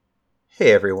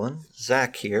Hey everyone,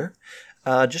 Zach here.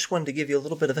 Just wanted to give you a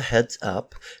little bit of a heads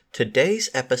up. Today's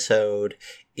episode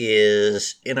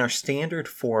is in our standard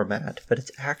format, but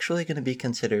it's actually going to be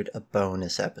considered a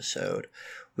bonus episode.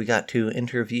 We got to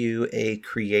interview a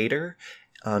creator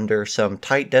under some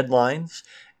tight deadlines,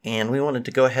 and we wanted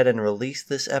to go ahead and release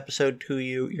this episode to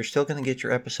you. You're still going to get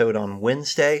your episode on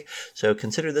Wednesday, so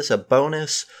consider this a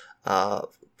bonus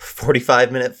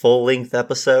 45-minute full-length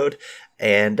episode.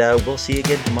 And we'll see you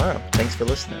again tomorrow. Thanks for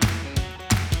listening.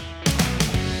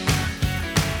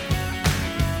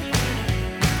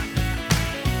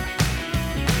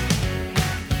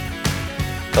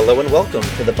 Hello and welcome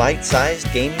to the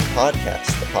Bite-Sized Gaming Podcast,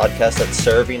 the podcast that's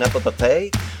serving up a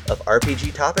buffet of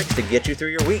RPG topics to get you through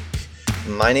your week.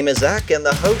 My name is Zach, and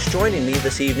the hosts joining me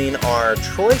this evening are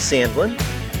Troy Sandlin,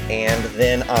 and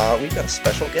then we've got a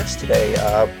special guest today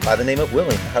by the name of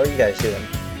William. How are you guys doing?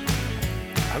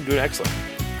 I'm doing excellent.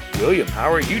 William, how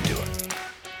are you doing?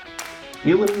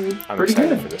 Feeling I'm pretty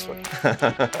excited good for this one.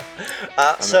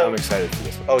 I'm excited for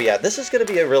this one. Oh yeah, this is going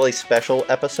to be a really special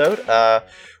episode.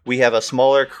 We have a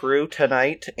smaller crew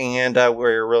tonight, and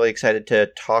we're really excited to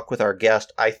talk with our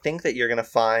guest. I think that you're going to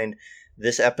find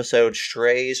this episode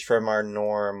strays from our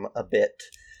norm a bit.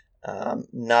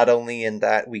 Not only in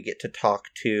that we get to talk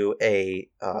to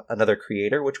another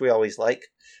creator, which we always like,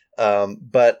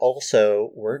 but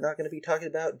also we're not going to be talking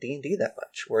about D&D that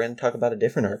much. We're going to talk about a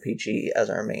different RPG as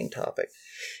our main topic.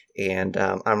 And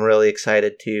I'm really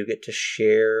excited to get to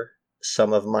share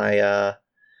some of my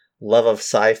love of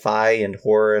sci-fi and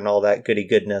horror and all that goody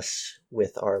goodness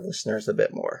with our listeners a bit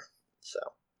more. So,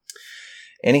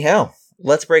 anyhow,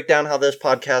 let's break down how this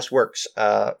podcast works.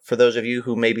 For those of you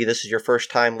who maybe this is your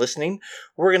first time listening,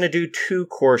 we're going to do 2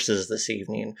 courses this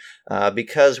evening.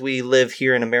 Because we live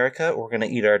here in America, we're going to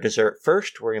eat our dessert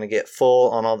first. We're going to get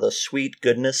full on all the sweet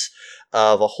goodness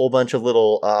of a whole bunch of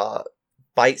little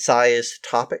bite-sized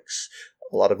topics,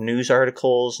 a lot of news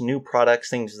articles, new products,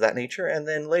 things of that nature. And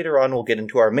then later on, we'll get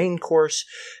into our main course,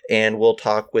 and we'll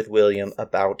talk with William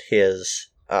about his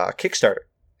Kickstarter.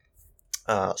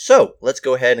 So let's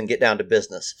go ahead and get down to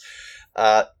business.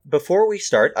 Before we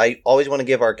start, I always want to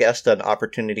give our guest an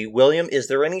opportunity. William, is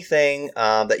there anything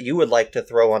that you would like to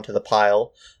throw onto the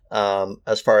pile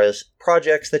as far as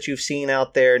projects that you've seen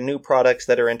out there, new products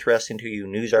that are interesting to you,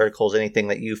 news articles, anything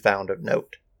that you found of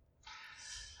note?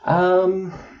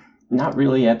 Not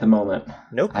really at the moment.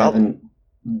 No problem.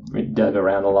 I haven't dug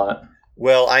around a lot.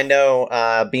 Well, I know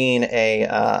being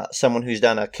someone who's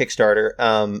done a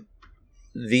Kickstarter,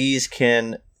 these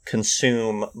can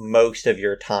consume most of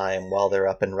your time while they're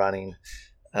up and running.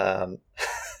 At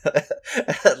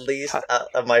least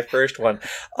of my first one,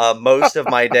 most of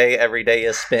my day, every day,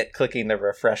 is spent clicking the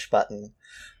refresh button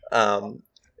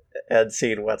and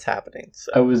seeing what's happening.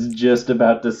 So. I was just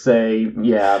about to say,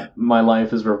 yeah, my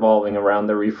life is revolving around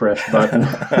the refresh button.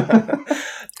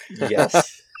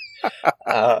 Yes.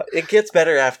 It gets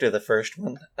better after the first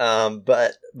one,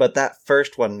 but that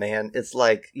first one, man, it's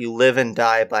like you live and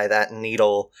die by that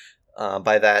needle,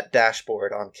 by that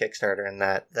dashboard on Kickstarter, and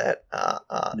that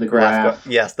the graph.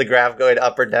 Yes, the graph going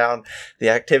up or down, the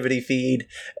activity feed,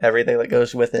 everything that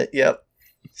goes with it. Yep.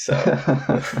 So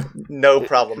no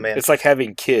problem, man. It's like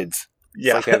having kids.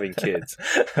 Yeah. It's like having kids.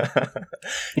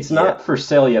 It's not for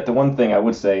sale yet. The one thing I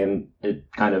would say, and it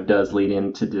kind of does lead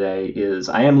into today, is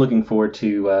I am looking forward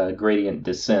to Gradient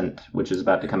Descent, which is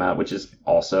about to come out, which is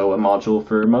also a module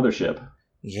for Mothership.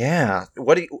 Yeah.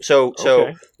 Okay.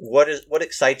 What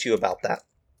excites you about that?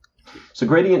 So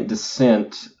Gradient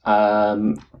Descent,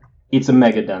 it's a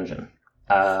mega dungeon.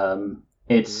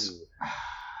 It's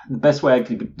the best way I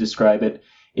could describe it.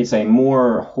 It's a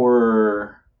more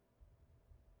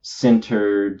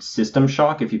horror-centered System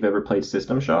Shock, if you've ever played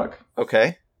System Shock.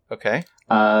 Okay.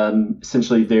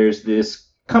 Essentially, there's this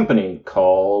company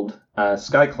called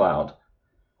Cloudbank.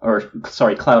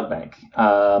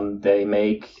 They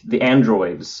make the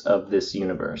androids of this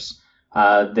universe.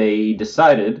 They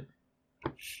decided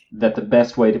that the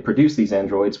best way to produce these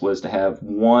androids was to have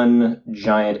one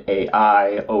giant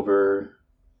AI over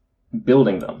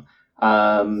building them.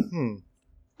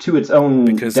 To its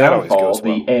own downfall,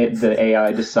 the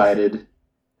AI decided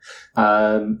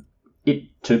it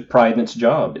took pride in its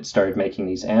job. It started making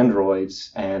these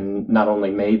androids and not only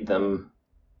made them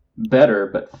better,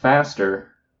 but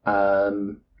faster,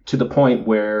 to the point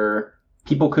where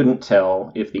people couldn't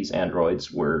tell if these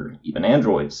androids were even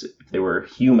androids, if they were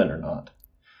human or not.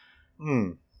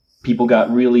 People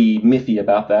got really miffy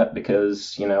about that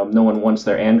because, no one wants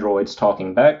their androids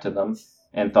talking back to them,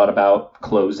 and thought about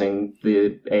closing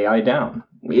the AI down.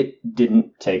 It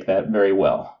didn't take that very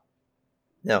well.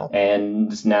 No.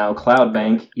 And now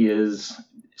Cloudbank is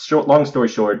long story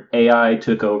short, AI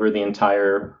took over the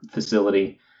entire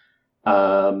facility.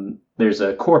 There's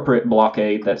a corporate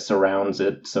blockade that surrounds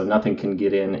it, so nothing can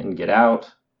get in and get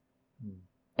out.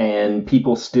 And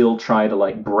people still try to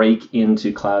like break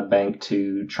into CloudBank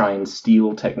to try and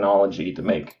steal technology to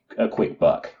make a quick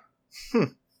buck.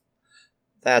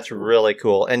 That's really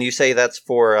cool. And you say that's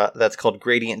for that's called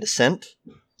Gradient Descent?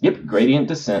 Yep, Gradient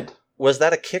Descent. Was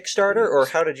that a Kickstarter, or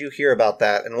how did you hear about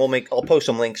that? And I'll post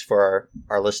some links for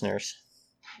our listeners.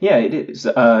 Yeah, it is.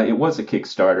 It was a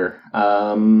Kickstarter.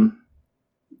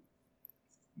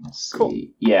 Let's see. Cool.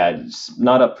 Yeah, it's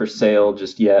not up for sale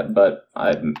just yet, but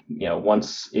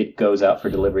once it goes out for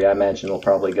delivery, I imagine it'll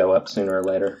probably go up sooner or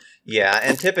later. Yeah,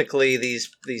 and typically these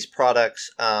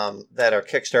products that are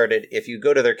Kickstarted, if you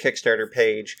go to their Kickstarter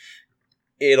page,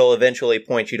 it'll eventually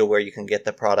point you to where you can get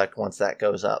the product once that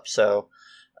goes up. So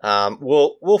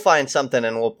we'll find something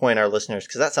and we'll point our listeners,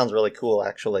 because that sounds really cool,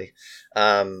 actually.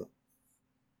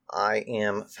 I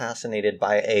am fascinated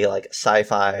by a like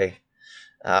sci-fi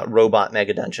robot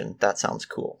mega dungeon. That sounds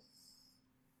cool.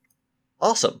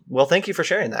 Awesome. Well, thank you for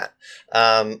sharing that.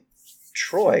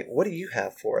 Troy, what do you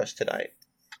have for us tonight?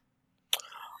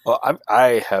 Well,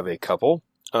 I have a couple.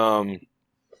 The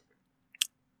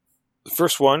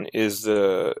first one is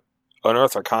the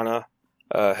Unearthed Arcana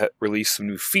released some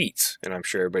new feats, and I'm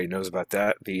sure everybody knows about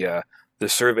that. The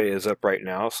survey is up right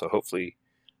now, so hopefully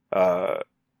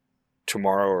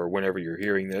tomorrow or whenever you're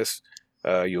hearing this,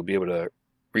 you'll be able to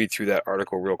read through that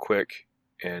article real quick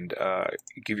and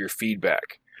give your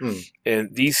feedback. And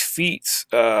these feats,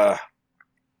 they're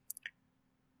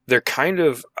kind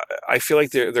of, I feel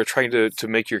like they're trying to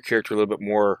make your character a little bit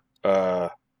more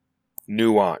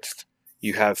nuanced.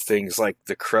 You have things like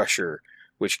the Crusher,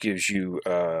 which gives you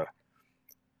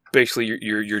basically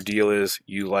your deal is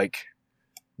you like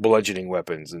bludgeoning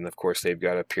weapons, and of course they've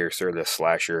got a Piercer, the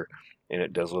Slasher, and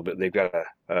it does a little bit. They've got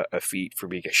a feat for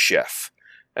being a chef.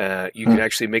 You can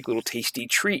actually make little tasty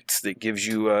treats that gives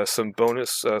you some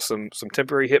bonus, some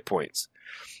temporary hit points.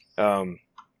 I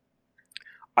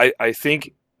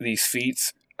think these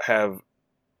feats have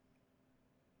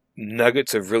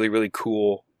nuggets of really, really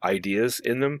cool ideas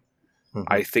in them.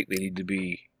 I think they need to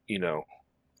be,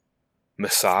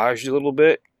 massaged a little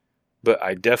bit, but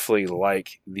I definitely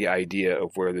like the idea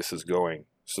of where this is going,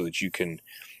 so that you can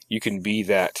be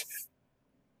that.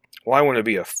 Well, I want to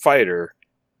be a fighter,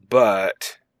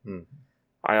 but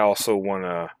I also want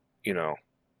to,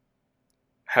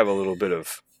 have a little bit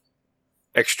of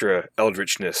extra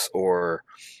eldritchness or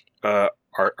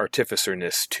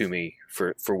artificerness to me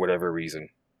for whatever reason.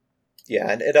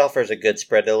 Yeah, and it offers a good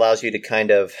spread. It allows you to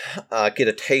kind of get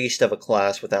a taste of a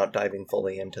class without diving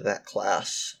fully into that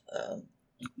class.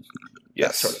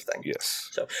 Yes, that sort of thing. Yes.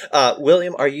 So,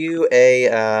 William, are you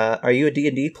a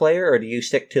D&D player, or do you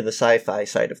stick to the sci-fi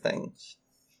side of things?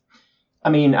 I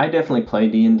mean, I definitely play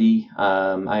D&D.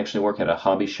 I actually work at a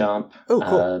hobby shop. Oh,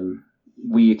 cool.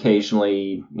 We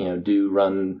occasionally, do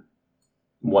run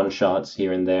one-shots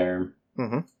here and there.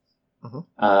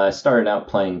 I started out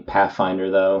playing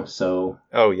Pathfinder, though, so...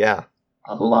 Oh, yeah.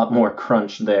 A lot more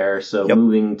crunch there, so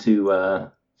moving to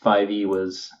 5e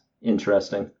was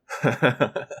interesting.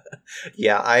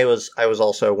 Yeah, I was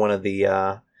also one of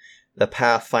the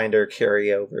Pathfinder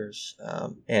carryovers,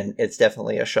 and it's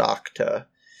definitely a shock to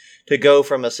go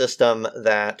from a system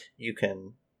that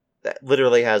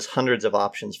literally has hundreds of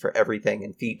options for everything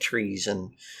and feat trees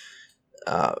and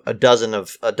a dozen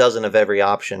of every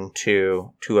option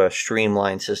to a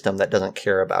streamlined system that doesn't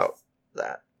care about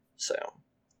that. So,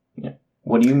 yeah.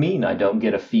 What do you mean I don't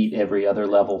get a feat every other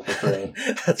level for free?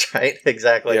 That's right,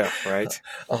 exactly. Yeah, right.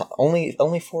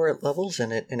 Only 4 levels,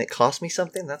 and it cost me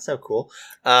something. That's so cool.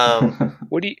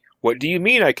 What do you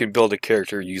mean I can build a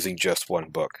character using just one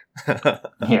book?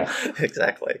 Yeah,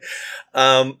 exactly.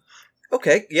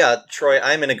 Okay, yeah, Troy,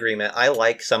 I'm in agreement. I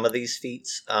like some of these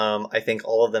feats. I think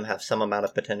all of them have some amount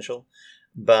of potential,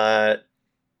 but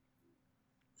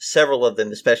several of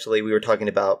them, especially, we were talking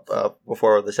about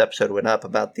before this episode went up,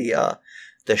 about the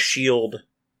shield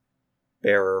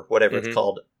bearer, whatever it's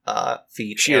called,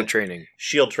 feat. Shield training.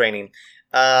 Shield training.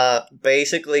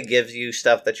 Basically gives you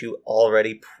stuff that you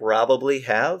already probably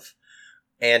have,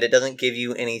 and it doesn't give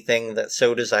you anything that's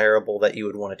so desirable that you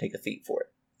would want to take a feat for it.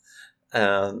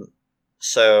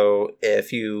 So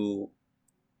if you,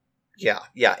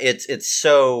 it's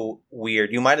so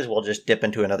weird. You might as well just dip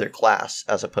into another class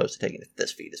as opposed to taking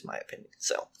this feat, is my opinion.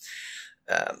 So,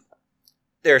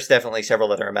 there's definitely several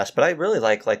that are a mess, but I really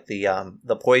like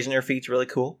the poisoner feat's really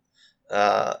cool.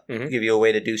 Give you a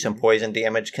way to do some poison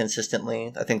damage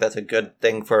consistently. I think that's a good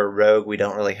thing for a rogue. We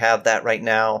don't really have that right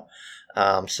now.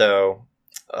 So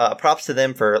props to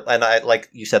them and I like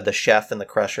you said, the chef and the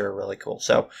crusher are really cool.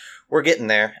 So we're getting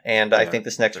there, and I think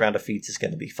this next round of feats is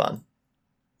going to be fun.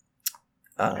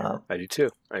 I do too.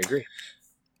 I agree.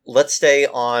 Let's stay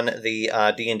on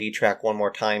the D&D track one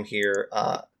more time here.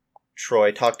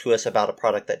 Troy, talk to us about a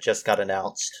product that just got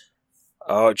announced.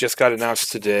 Oh, it just got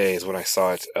announced today is when I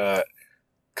saw it.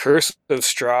 Curse of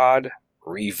Strahd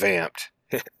revamped.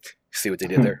 See what they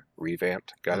did there?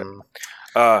 Revamped. Got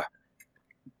it.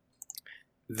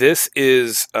 This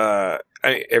is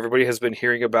everybody has been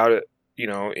hearing about it, you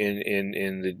know,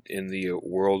 in the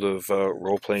world of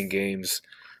role playing games,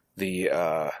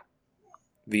 the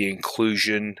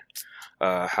inclusion,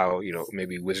 how, you know,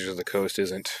 maybe Wizards of the Coast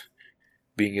isn't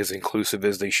being as inclusive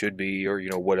as they should be, or, you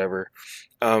know, whatever.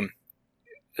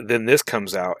 Then this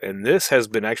comes out, and this has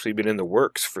been in the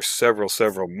works for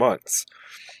several months,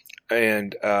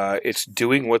 and it's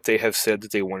doing what they have said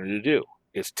that they wanted to do.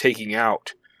 It's taking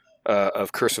out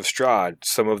of Curse of Strahd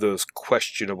some of those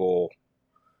questionable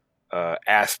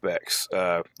aspects,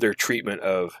 their treatment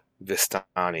of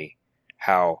Vistani,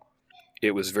 how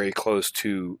it was very close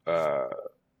to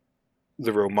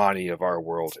the Romani of our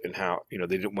world, and how, you know,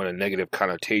 they didn't want a negative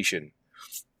connotation,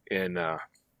 and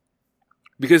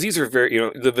because these are very, you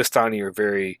know, the Vistani are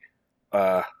very,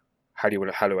 how do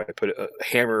I put it?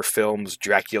 Hammer Films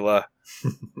Dracula,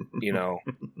 you know,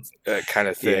 kind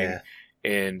of thing, Yeah.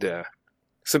 And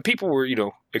some people were, you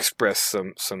know, expressed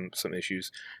some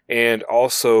issues, and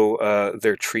also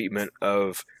their treatment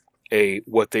of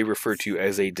what they refer to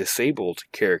as a disabled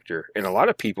character, and a lot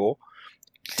of people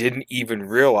didn't even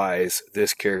realize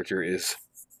this character is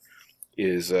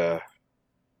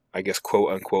I guess,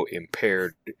 quote unquote,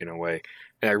 impaired in a way.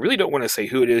 And I really don't want to say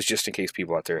who it is, just in case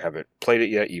people out there haven't played it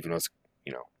yet, even though it's,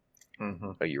 you know,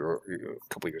 a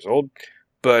couple years old.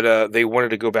 But they wanted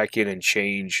to go back in and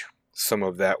change some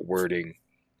of that wording.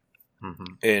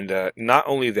 And not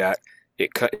only that,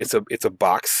 it's a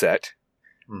box set.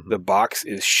 The box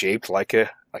is shaped like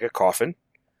a coffin,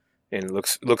 and it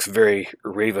looks very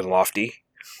Ravenlofty.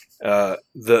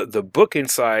 The book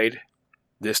inside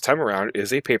this time around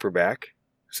is a paperback,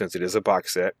 since it is a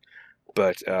box set,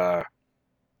 but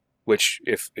which,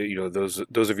 if you know, those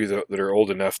of you that are old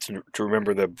enough to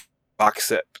remember the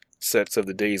box sets of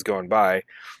the days gone by,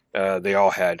 they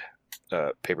all had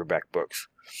paperback books.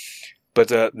 But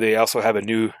they also have a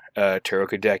new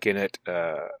Taroka deck in it,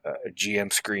 a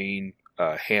GM screen,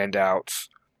 handouts,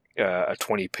 a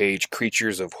 20-page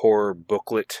Creatures of Horror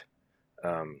booklet,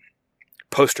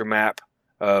 poster map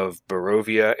of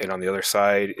Barovia, and on the other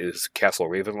side is Castle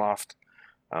Ravenloft.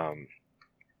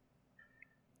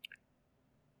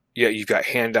 Yeah, you've got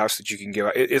handouts that you can give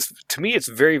out. To me, it's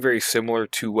very, very similar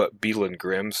to what Beetle and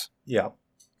Grimm's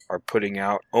are putting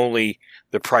out. Only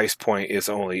the price point is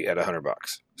only at $100.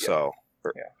 So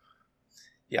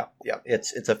yeah,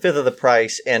 it's a fifth of the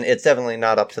price, and it's definitely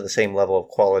not up to the same level of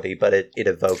quality, but it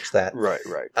evokes that. Right.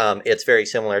 It's very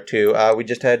similar to we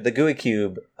just had the Gooey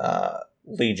Cube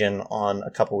Legion on a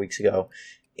couple weeks ago,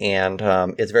 and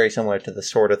it's very similar to the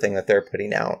sort of thing that they're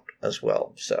putting out as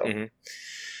well. So.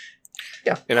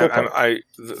 Yeah, and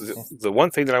the one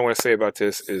thing that I want to say about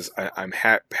this is I'm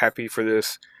happy for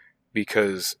this,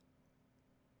 because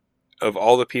of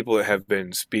all the people that have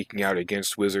been speaking out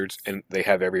against Wizards, and they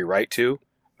have every right to.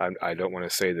 I don't want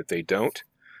to say that they don't,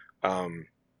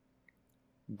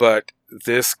 but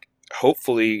this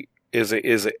hopefully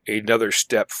is another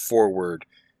step forward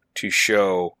to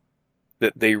show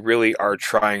that they really are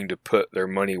trying to put their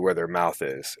money where their mouth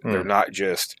is. They're not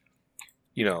just,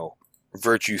 you know,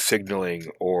 virtue signaling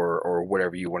or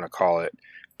whatever you want to call it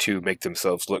to make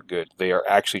themselves look good. They are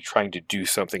actually trying to do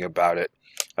something about it.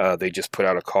 They just put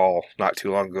out a call not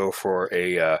too long ago for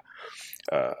a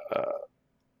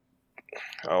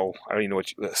I don't even know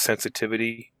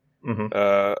sensitivity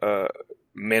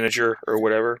manager or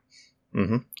whatever.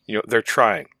 You know, they're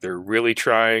trying. They're really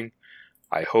trying.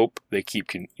 I hope they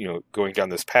keep going down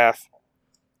this path,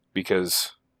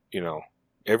 because, you know,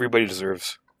 everybody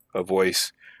deserves a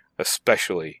voice,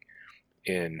 especially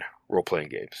in role-playing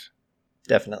games.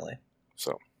 Definitely.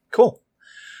 So cool.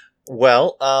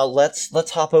 Well,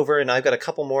 let's hop over, and I've got a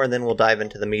couple more, and then we'll dive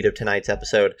into the meat of tonight's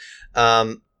episode.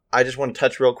 I just want to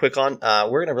touch real quick on,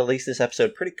 we're going to release this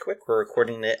episode pretty quick. We're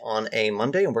recording it on a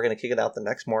Monday, and we're going to kick it out the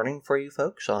next morning for you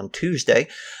folks on Tuesday,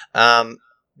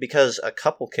 because a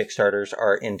couple Kickstarters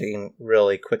are ending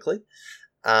really quickly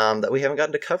that we haven't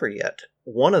gotten to cover yet.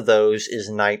 One of those is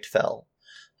Nightfell.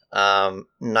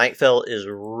 Nightfell is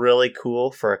really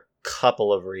cool for a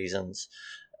couple of reasons.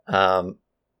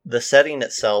 The setting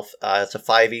itself, it's a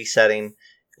 5e setting,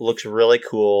 looks really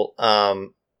cool.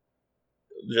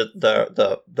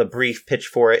 the brief pitch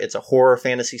for it. It's a horror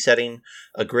fantasy setting,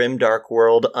 a grim dark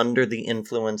world under the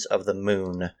influence of the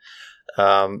moon.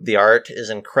 The art is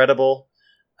incredible.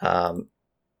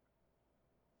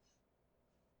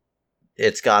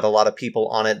 It's got a lot of people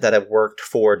on it that have worked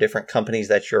for different companies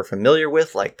that you're familiar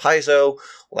with, like Paizo,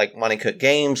 like Monte Cook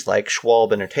Games, like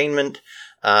Schwalbe Entertainment,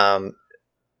 Starfinder,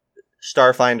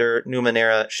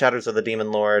 Numenera, Shadows of the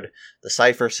Demon Lord, the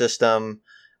Cypher System,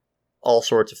 all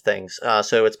sorts of things.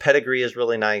 So its pedigree is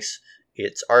really nice.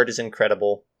 Its art is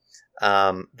incredible.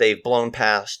 They've blown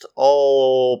past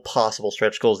all possible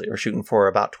stretch goals. They were shooting for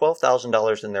about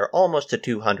 $12,000, and they're almost to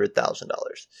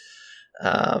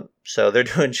 $200,000. So they're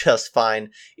doing just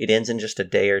fine. It ends in just a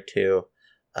day or two.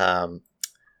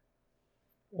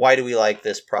 Why do we like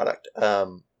this product?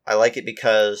 I like it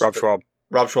because Rob Schwalbe.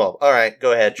 Rob Schwalbe. All right,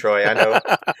 go ahead, Troy. I know.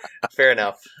 Fair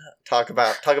enough. Talk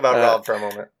about Rob for a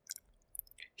moment.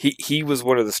 He was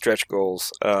one of the stretch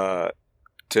goals to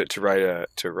write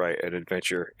an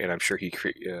adventure, and I'm sure he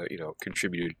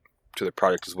contributed to the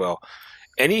product as well.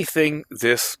 Anything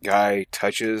this guy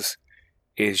touches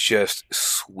is just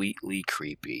sweetly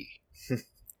creepy.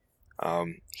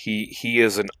 He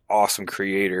is an awesome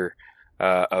creator,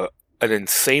 an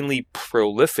insanely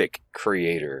prolific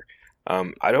creator.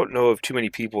 I don't know of too many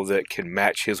people that can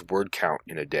match his word count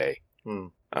in a day.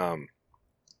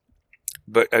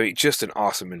 But I mean, just an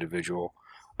awesome individual,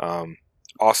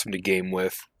 awesome to game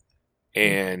with.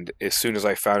 And as soon as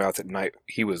I found out that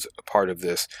he was a part of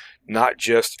this, not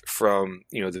just from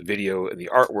the video and the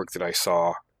artwork that I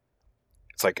saw,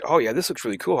 it's like, oh yeah, this looks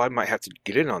really cool. I might have to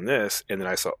get in on this. And then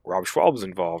I saw Rob Schwalbe was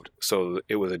involved, so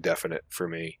it was a definite for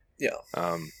me. Yeah.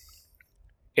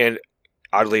 And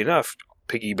oddly enough,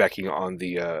 piggybacking on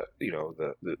the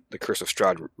the Curse of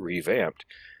Strahd revamped,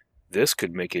 this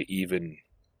could make it even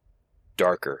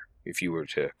darker if you were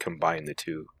to combine the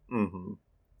two. Mm-hmm.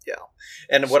 Yeah.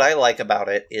 And what I like about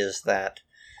it is that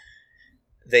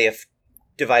they have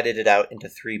divided it out into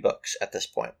 3 books at this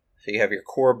point. So you have your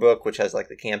core book, which has like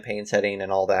the campaign setting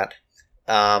and all that.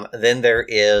 Then there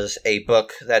is a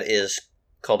book that is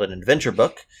called an adventure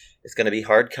book. It's going to be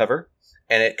hardcover,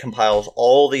 and it compiles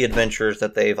all the adventures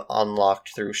that they've unlocked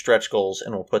through stretch goals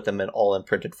and will put them in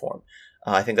printed form.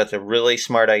 I think that's a really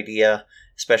smart idea,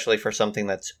 especially for something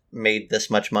that's made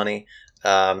this much money.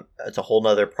 It's a whole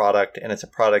nother product, and it's a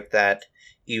product that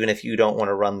even if you don't want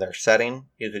to run their setting,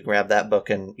 you could grab that book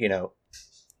and,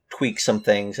 tweak some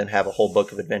things and have a whole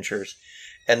book of adventures.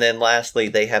 And then lastly,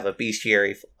 they have a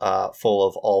bestiary full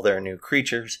of all their new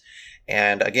creatures.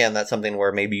 And again, that's something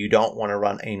where maybe you don't want to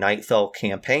run a Nightfell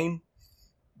campaign,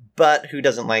 but who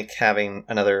doesn't like having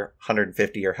another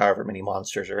 150 or however many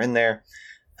monsters are in there?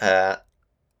 And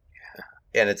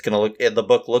it's going to the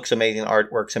book looks amazing,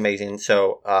 artwork's amazing.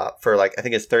 So for I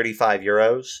think it's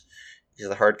 €35 is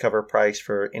the hardcover price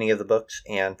for any of the books.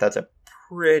 And that's a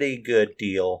pretty good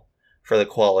deal for the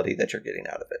quality that you're getting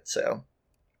out of it. So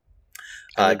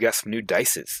they've got some new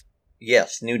dices.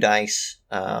 Yes, new dice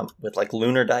with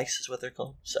lunar dice is what they're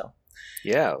called. So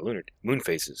yeah, lunar moon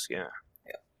faces. Yeah.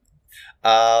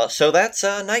 So that's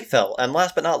Nightfell. And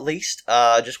last but not least,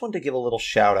 just wanted to give a little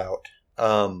shout out.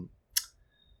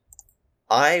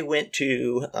 I went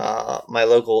to my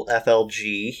local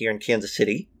FLG here in Kansas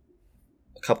City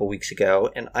a couple weeks ago,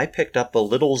 and I picked up a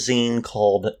little zine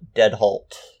called Dead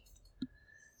Halt.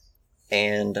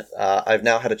 And I've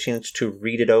now had a chance to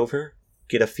read it over,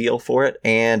 get a feel for it,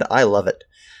 and I love it.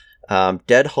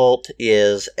 Dead Halt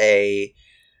is a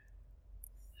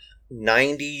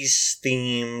 90s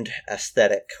themed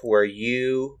aesthetic where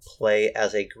you play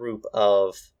as a group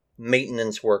of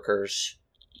maintenance workers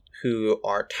who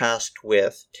are tasked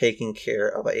with taking care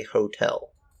of a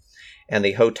hotel. And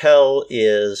the hotel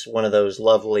is one of those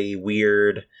lovely,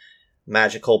 weird,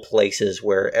 magical places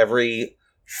where every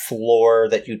floor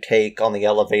that you take on the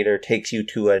elevator takes you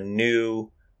to a new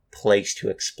place to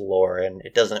explore, and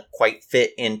it doesn't quite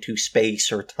fit into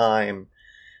space or time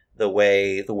the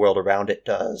way the world around it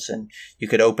does. And you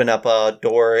could open up a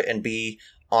door and be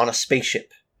on a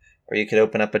spaceship, or you could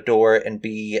open up a door and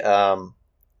be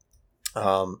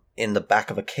in the back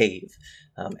of a cave.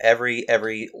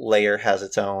 Every layer has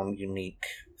its own unique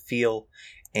feel,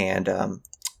 and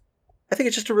I think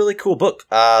it's just a really cool book.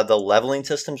 The leveling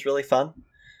system's really fun.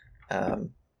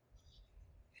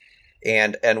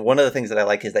 And one of the things that I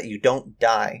like is that you don't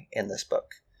die in this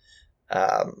book.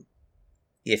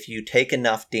 If you take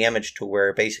enough damage to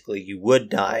where basically you would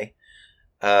die,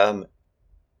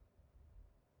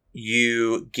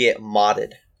 you get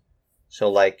modded.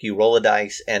 So you roll a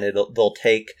dice and they'll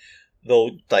take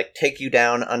they'll like take you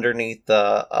down underneath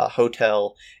the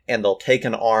hotel, and they'll take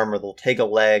an arm or they'll take a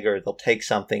leg or they'll take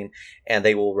something, and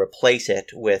they will replace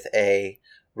it with a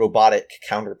robotic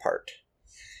counterpart.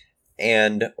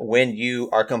 And when you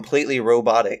are completely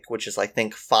robotic, which is I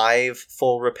think 5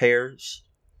 full repairs,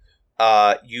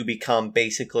 you become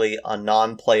basically a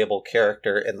non-playable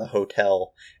character in the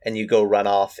hotel, and you go run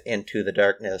off into the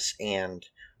darkness and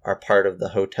are part of the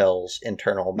hotel's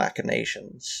internal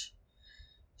machinations.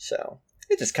 So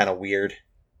it's just kind of weird.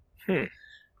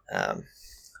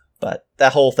 But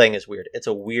that whole thing is weird. It's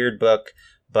a weird book,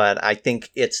 but I think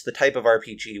it's the type of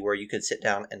RPG where you could sit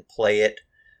down and play it,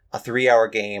 a 3-hour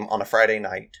game on a Friday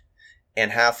night,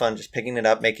 and have fun just picking it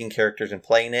up, making characters and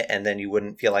playing it, and then you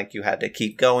wouldn't feel like you had to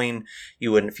keep going.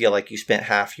 You wouldn't feel like you spent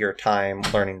half your time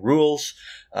learning rules.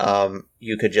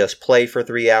 You could just play for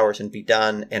 3 hours and be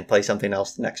done and play something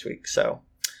else the next week. So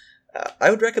I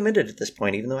would recommend it at this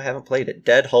point, even though I haven't played it.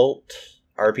 Dead Halt,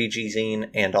 RPG Zine,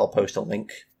 and I'll post a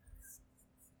link.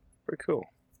 Very cool.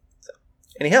 So,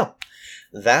 anyhow,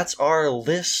 that's our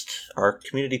list, our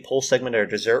community poll segment, our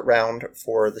dessert round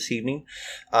for this evening.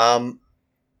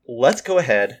 Let's go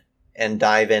ahead and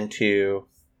dive into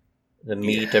the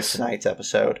meat of tonight's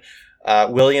episode.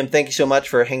 William, thank you so much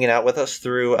for hanging out with us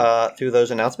through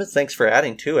those announcements. Thanks for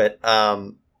adding to it.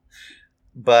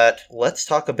 But let's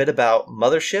talk a bit about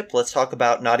Mothership. Let's talk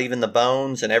about Not Even the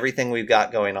Bones and everything we've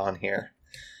got going on here.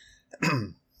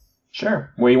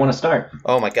 Sure. Where do you want to start?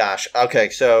 Oh my gosh. Okay,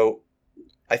 so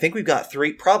I think we've got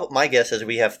 3. My guess is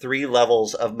we have 3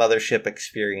 levels of Mothership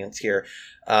experience here.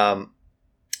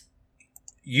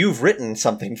 You've written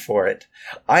something for it.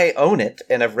 I own it,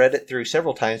 and I've read it through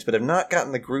several times, but have not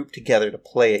gotten the group together to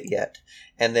play it yet.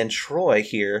 And then Troy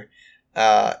here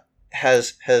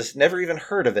has never even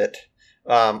heard of it.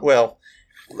 Well,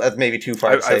 that's maybe too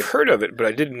far to say. I've heard of it, but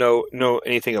I didn't know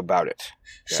anything about it.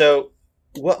 Yeah. So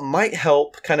what might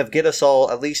help kind of get us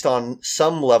all, at least on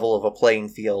some level of a playing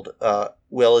field,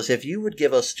 Will, is if you would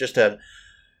give us just a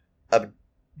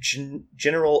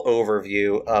general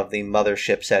overview of the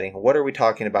Mothership setting. What are we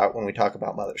talking about when we talk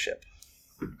about Mothership?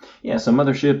 Yeah, so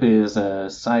Mothership is a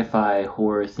sci-fi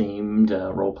horror-themed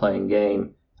role-playing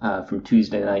game from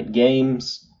Tuesday Night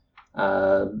Games,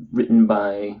 written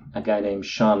by a guy named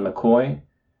Sean McCoy.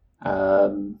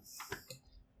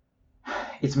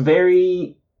 It's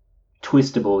very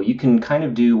twistable. You can kind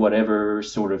of do whatever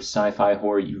sort of sci-fi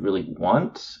horror you really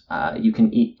want. You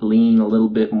can lean a little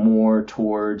bit more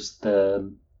towards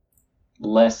the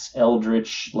less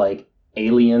eldritch, like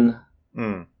alien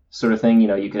sort of thing. You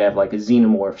know, you could have like a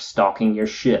xenomorph stalking your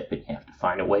ship, and you have to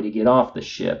find a way to get off the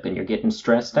ship, and you're getting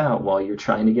stressed out while you're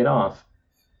trying to get off.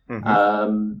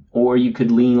 Or you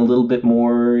could lean a little bit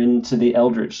more into the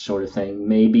eldritch sort of thing.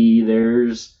 Maybe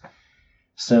there's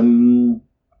some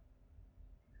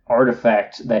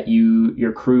artifact that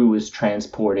your crew is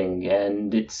transporting,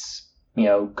 and it's, you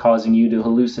know, causing you to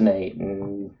hallucinate,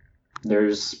 and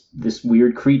there's this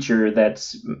weird creature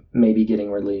that's maybe getting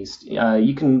released.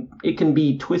 It can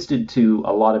be twisted to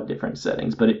a lot of different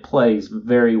settings, but it plays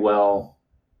very well.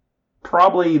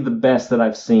 Probably the best that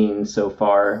I've seen so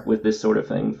far with this sort of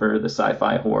thing for the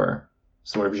sci-fi horror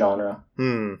sort of genre.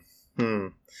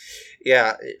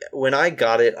 Yeah, when I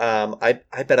got it,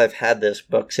 I bet I've had this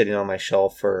book sitting on my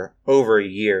shelf for over a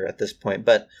year at this point.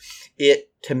 But it,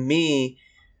 to me,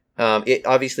 it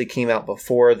obviously came out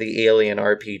before the Alien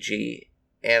RPG.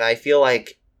 And I feel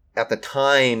like at the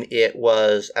time it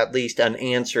was at least an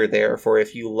answer there for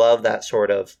if you love that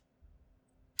sort of,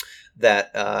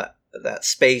 that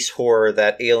space horror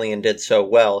that Alien did so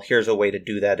well, here's a way to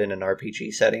do that in an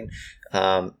RPG setting.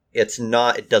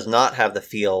 It does not have the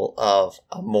feel of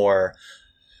a more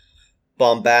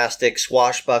bombastic,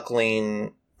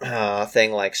 swashbuckling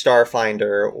thing like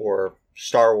Starfinder or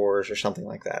Star Wars or something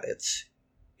like that. It's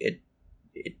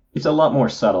a lot more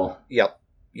subtle. Yep,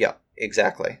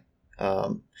 exactly.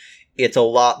 It's a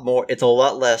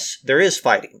lot less. There is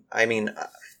fighting. I mean,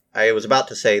 I was about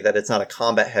to say that it's not a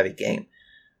combat-heavy game,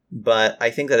 but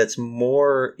I think that it's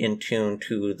more in tune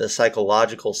to the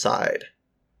psychological side.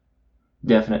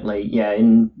 Definitely, yeah.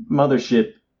 In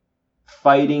Mothership,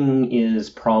 fighting is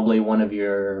probably one of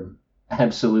your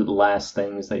absolute last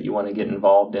things that you want to get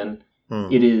involved in.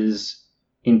 It is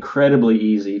incredibly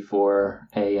easy for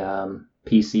a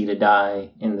PC to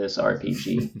die in this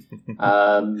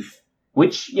RPG,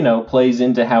 which, you know, plays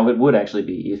into how it would actually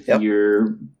be if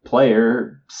your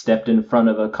player stepped in front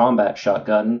of a combat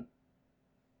shotgun.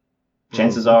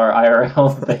 Chances are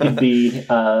IRL they'd be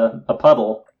a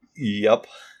puddle. Yep,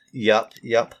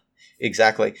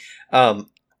 exactly.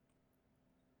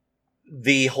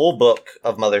 The whole book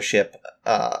of Mothership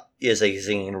is a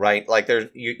zine, right? Like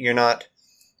we're not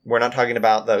talking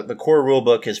about the core rule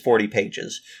book is 40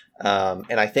 pages.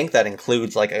 And I think that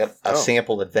includes like a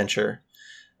sample adventure,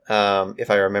 if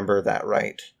I remember that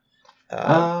right.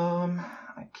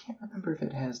 I can't remember if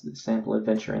it has the sample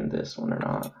adventure in this one or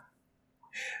not.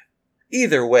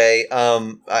 Either way,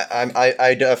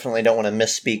 I definitely don't want to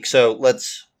misspeak. So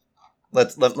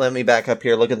let me back up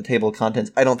here. Look at the table of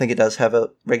contents. I don't think it does have a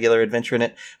regular adventure in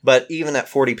it, but even at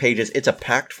 40 pages, it's a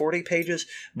packed 40 pages.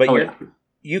 But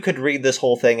you could read this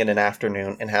whole thing in an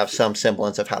afternoon and have some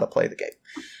semblance of how to play the game.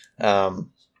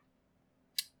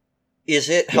 Is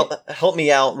it help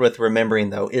me out with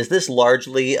remembering though? Is this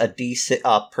largely a it's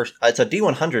a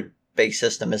D100 based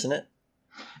system, isn't it?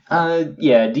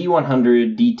 Yeah,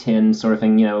 D100, D10 sort of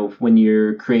thing. You know, when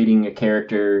you're creating a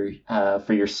character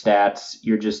for your stats,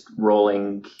 you're just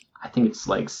rolling. I think it's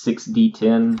like 6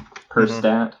 D10 per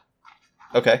stat.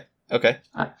 Okay.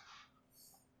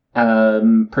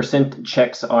 Percent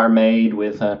checks are made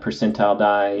with percentile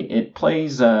die. It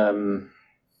plays.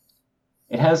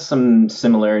 It has some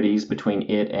similarities between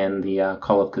it and the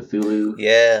Call of Cthulhu.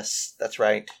 Yes, that's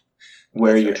right.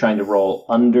 Where you're trying to roll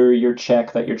under your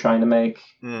check that you're trying to make.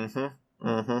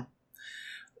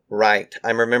 Right.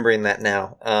 I'm remembering that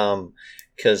now.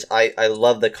 Because I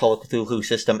love the Call of Cthulhu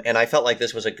system, and I felt like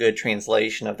this was a good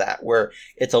translation of that, where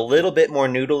it's a little bit more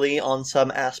noodly on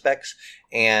some aspects,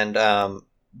 and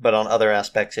but on other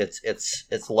aspects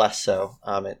it's less so.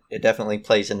 It definitely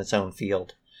plays in its own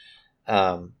field.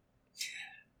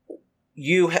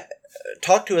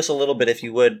 Talk to us a little bit, if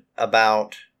you would,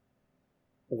 about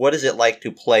what is it like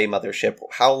to play Mothership?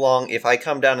 How long, if I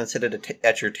come down and sit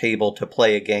at your table to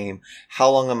play a game, how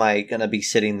long am I going to be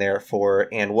sitting there for,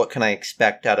 and what can I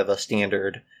expect out of a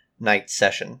standard night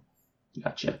session?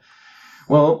 Gotcha.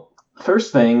 Well,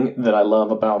 first thing that I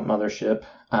love about Mothership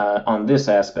on this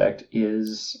aspect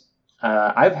is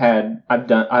I've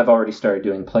already started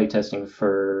doing playtesting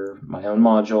for my own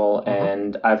module,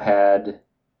 and I've had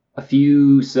a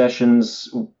few session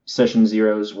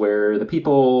zeros where the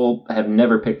people have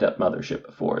never picked up Mothership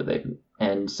before.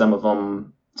 And some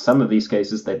of these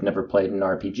cases they've never played an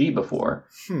RPG before.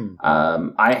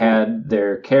 I had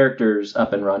their characters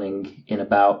up and running in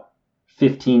about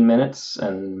 15 minutes,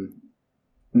 and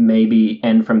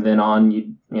from then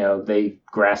on, they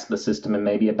grasp the system in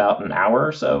maybe about an hour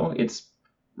or so. It's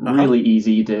really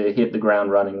easy to hit the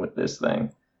ground running with this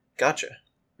thing. Gotcha.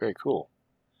 Very cool.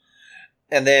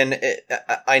 And then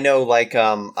I know, like,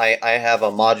 I have a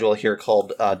module here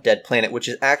called Dead Planet, which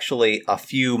is actually a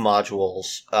few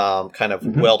modules kind of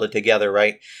welded together,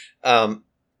 right?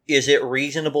 Is it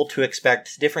reasonable to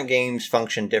expect different games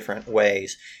function different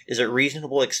ways? Is it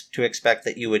reasonable to expect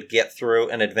that you would get through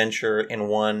an adventure in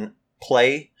one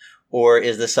play? Or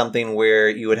is this something where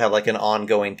you would have like an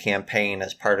ongoing campaign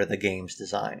as part of the game's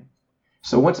design?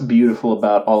 So what's beautiful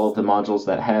about all of the modules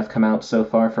that have come out so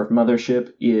far for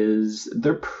Mothership is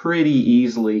they're pretty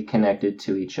easily connected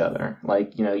to each other.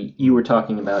 Like, you were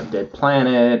talking about Dead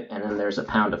Planet, and then there's A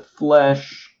Pound of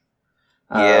Flesh.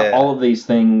 All of these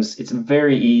things, it's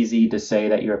very easy to say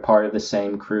that you're a part of the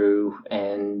same crew,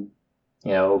 and,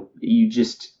 you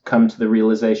just come to the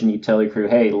realization, you tell your crew,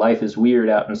 hey, life is weird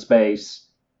out in space.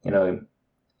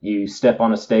 You step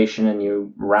on a station and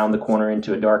you round the corner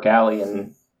into a dark alley,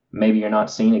 and maybe you're not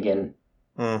seen again.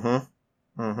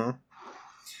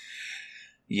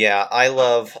 Yeah, I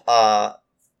love...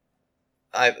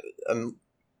 I'm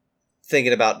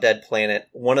thinking about Dead Planet.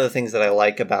 One of the things that I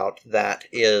like about that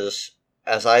is,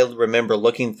 as I remember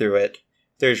looking through it,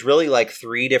 there's really like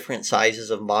 3 different sizes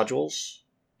of modules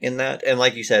in that. And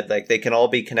like you said, like they can all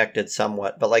be connected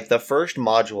somewhat. But like the first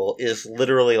module is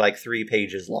literally like 3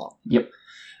 pages long. Yep.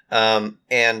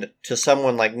 And to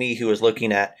someone like me who is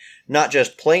looking at not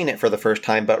just playing it for the first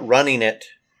time, but running it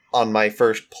on my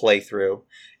first playthrough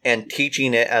and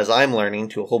teaching it as I'm learning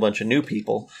to a whole bunch of new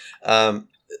people,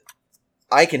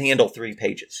 I can handle 3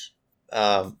 pages.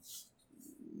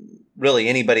 Really,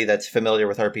 anybody that's familiar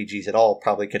with RPGs at all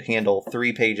probably could handle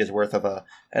 3 pages worth of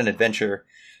an adventure.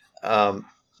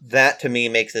 That to me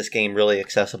makes this game really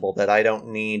accessible, that I don't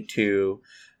need to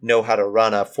know how to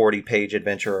run a 40-page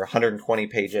adventure or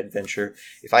 120-page adventure.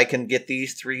 If I can get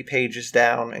these 3 pages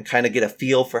down and kind of get a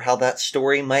feel for how that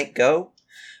story might go,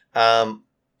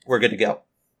 we're good to go.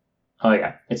 Oh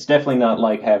yeah, it's definitely not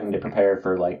like having to prepare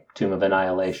for like Tomb of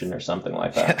Annihilation or something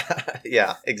like that.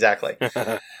 Yeah, exactly.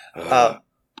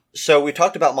 So we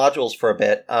talked about modules for a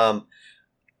bit.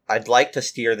 I'd like to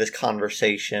steer this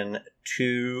conversation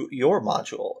to your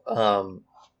module.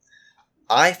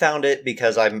 I found it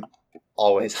because I'm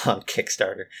always on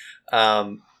Kickstarter.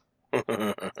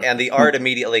 and the art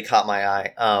immediately caught my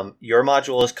eye. Your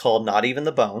module is called Not Even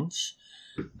the Bones.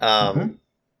 And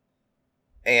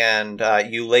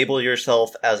you label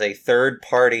yourself as a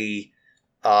third-party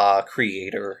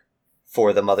creator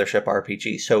for the Mothership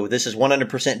RPG. So this is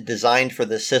 100% designed for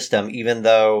this system, even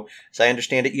though, as I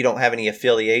understand it, you don't have any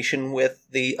affiliation with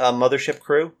the Mothership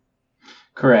crew?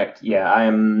 Correct. Yeah, I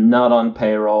am not on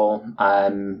payroll.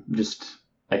 I'm just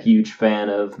a huge fan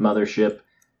of Mothership.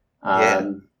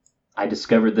 I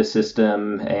discovered the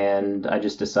system, and I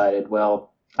just decided,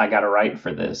 well, I got to write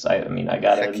for this. I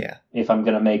got to. If I'm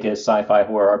going to make a sci-fi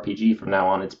horror RPG from now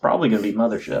on, it's probably going to be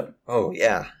Mothership. Oh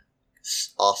yeah,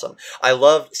 awesome! I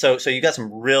love so you got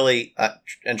some really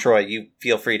and Troy, you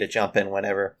feel free to jump in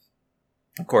whenever.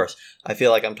 Of course, I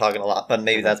feel like I'm talking a lot, but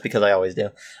maybe that's because I always do.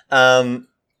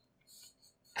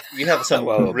 You have some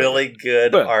really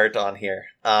good art on here.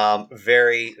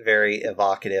 Very, very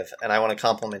evocative, and I want to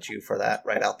compliment you for that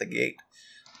right out the gate.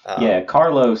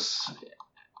 Carlos,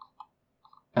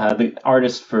 the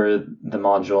artist for the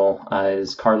module,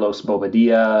 is Carlos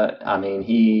Bobadilla. I mean,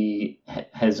 he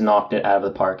has knocked it out of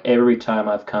the park. Every time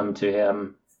I've come to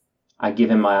him, I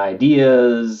give him my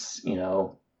ideas.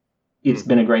 It's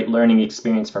been a great learning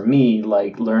experience for me,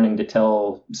 like learning to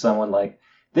tell someone, like,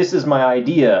 this is my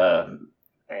idea.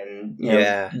 And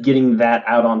getting that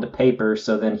out onto paper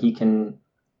so then he can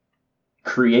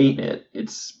create it.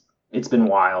 It's been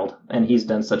wild, and he's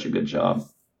done such a good job.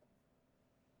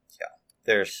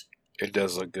 Yeah, it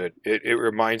does look good. It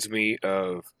reminds me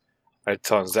of, I was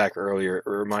telling Zach earlier, it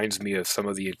reminds me of some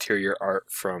of the interior art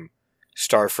from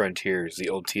Star Frontiers, the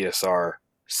old TSR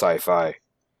sci-fi.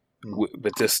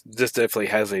 But this definitely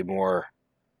has a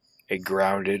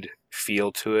grounded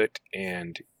feel to it,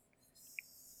 and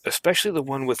especially the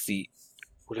one with the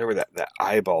whatever that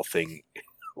eyeball thing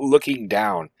looking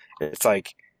down. It's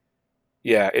like,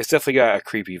 yeah, it's definitely got a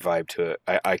creepy vibe to it.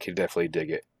 I can definitely dig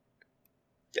it.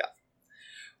 Yeah.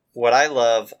 What I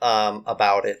love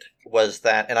about it was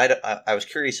that, and I was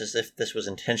curious as if this was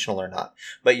intentional or not,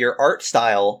 but your art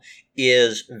style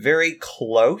is very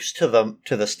close to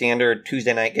the standard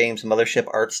Tuesday Night Games Mothership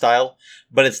art style,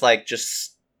 but it's like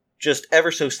just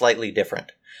ever so slightly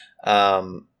different.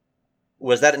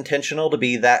 Was that intentional to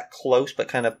be that close but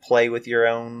kind of play with your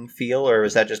own feel, or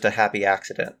was that just a happy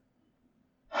accident?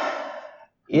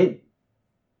 It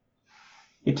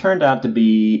turned out to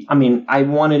be, I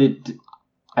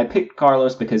picked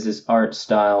Carlos because his art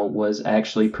style was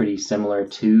actually pretty similar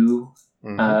to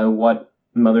what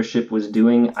Mothership was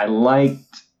doing. I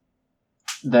liked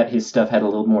that his stuff had a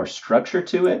little more structure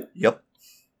to it. Yep.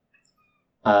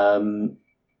 I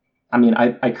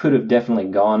could have definitely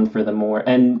gone for the more,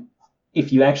 and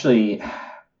if you actually,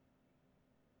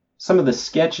 some of the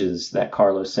sketches that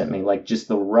Carlos sent me, like just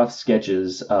the rough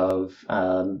sketches of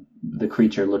the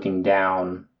creature looking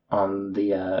down on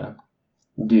the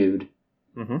dude,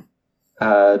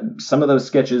 some of those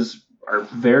sketches are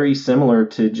very similar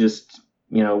to just,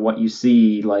 what you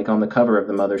see like on the cover of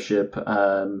the Mothership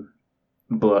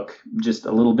book, just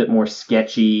a little bit more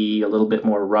sketchy, a little bit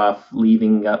more rough,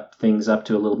 leaving things up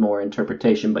to a little more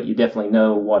interpretation, but you definitely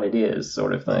know what it is,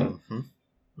 sort of thing.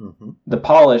 The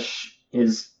polish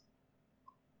is,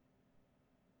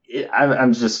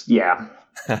 I'm just, yeah.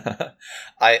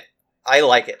 I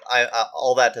like it.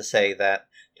 All that to say that,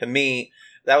 to me,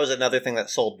 that was another thing that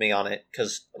sold me on it,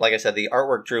 because, like I said, the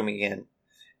artwork drew me in.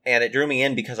 And it drew me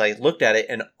in because I looked at it,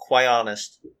 and quite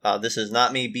honest, this is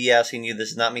not me BSing you,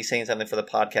 this is not me saying something for the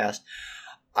podcast.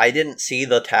 I didn't see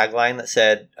the tagline that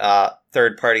said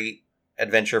third-party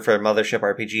adventure for Mothership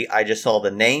RPG. I just saw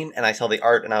the name, and I saw the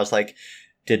art, and I was like,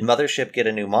 did Mothership get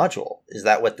a new module? Is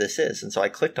that what this is? And so I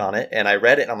clicked on it, and I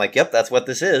read it, and I'm like, yep, that's what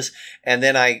this is. And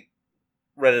then I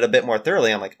read it a bit more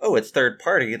thoroughly. I'm like, oh, it's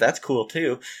third-party. That's cool,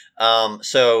 too.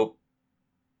 So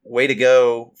way to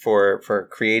go for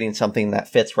creating something that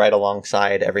fits right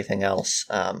alongside everything else.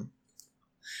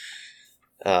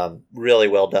 Really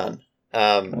well done.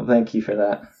 Well, thank you for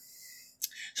that.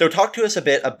 So talk to us a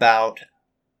bit about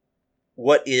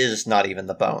what is Not Even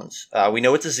the Bones. We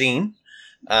know it's a zine.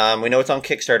 We know it's on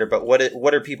Kickstarter, but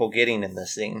what are people getting in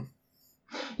this zine?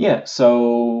 Yeah,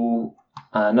 so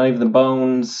Not Even the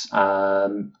Bones,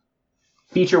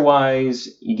 feature-wise,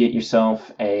 you get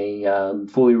yourself a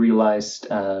fully realized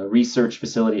research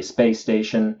facility, a space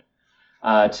station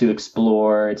to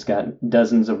explore. It's got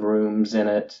dozens of rooms in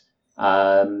it.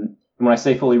 When I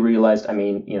say fully realized, I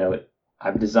mean,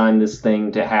 I've designed this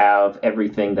thing to have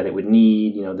everything that it would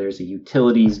need. There's a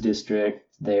utilities district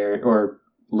there, or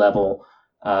level,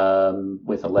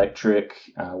 with electric,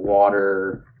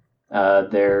 water.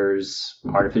 There's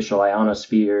artificial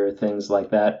ionosphere, things like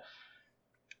that.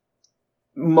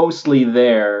 mostly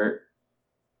there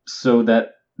so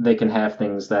that they can have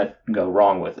things that go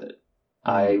wrong with it.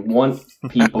 I want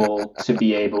people to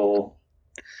be able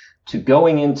to,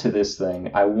 going into this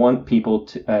thing, I want people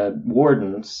to,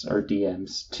 wardens or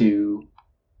DMs, to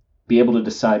be able to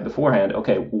decide beforehand,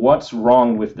 okay, what's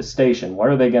wrong with the station? What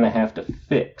are they going to have to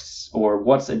fix? Or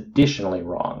what's additionally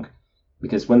wrong?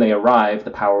 Because when they arrive,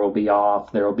 the power will be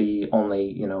off. There will be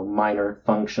only, minor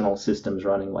functional systems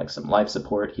running, like some life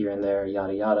support here and there,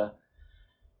 yada yada.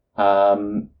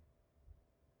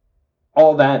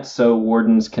 All that so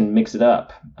wardens can mix it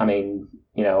up. I mean,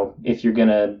 if you're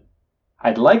gonna,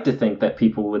 I'd like to think that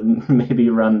people would maybe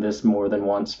run this more than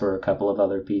once for a couple of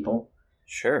other people.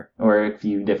 Sure. Or a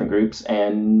few different groups.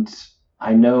 And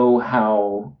I know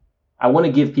how, I want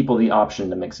to give people the option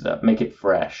to mix it up, make it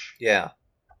fresh. Yeah.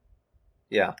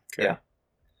 Okay. Yeah.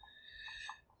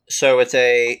 So it's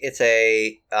a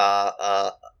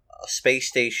space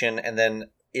station, and then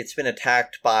it's been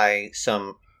attacked by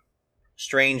some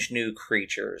strange new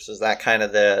creatures. Is that kind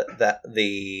of the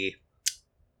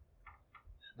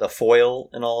foil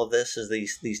in all of this? Is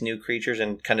these new creatures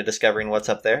and kind of discovering what's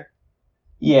up there?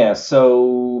 Yeah.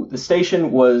 So the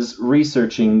station was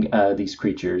researching these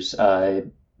creatures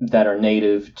that are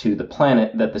native to the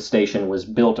planet that the station was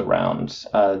built around.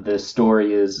 The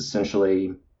story is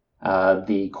essentially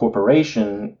the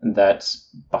corporation that's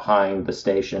behind the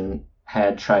station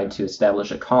had tried to establish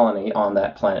a colony on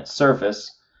that planet's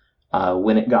surface.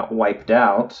 When it got wiped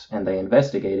out and they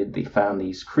investigated, they found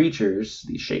these creatures,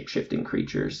 these shape-shifting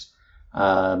creatures,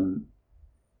 who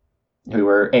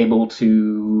were able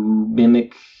to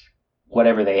mimic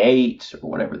whatever they ate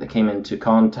or whatever they came into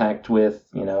contact with,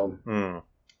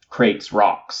 crates,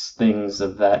 rocks, things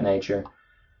of that nature.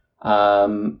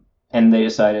 And they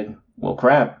decided, well,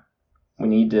 crap, we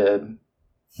need to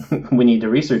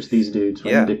research these dudes.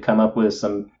 We need to come up with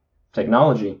some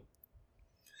technology.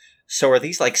 So are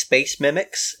these like space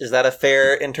mimics? Is that a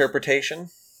fair interpretation?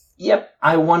 Yep,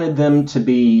 I wanted them to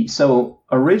be... So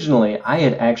originally, I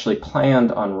had actually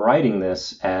planned on writing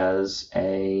this as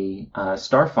a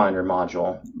Starfinder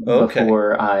module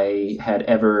before I had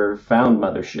ever found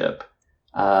Mothership.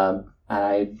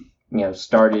 I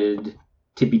started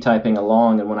tippy-typing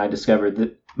along, and when I discovered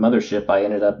the Mothership, I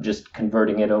ended up just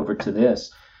converting it over to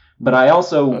this. But I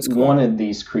also wanted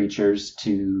these creatures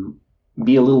to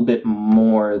be a little bit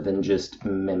more than just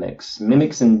mimics.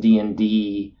 Mimics in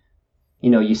D&D,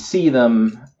 you see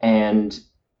them, and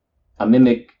a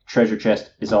mimic treasure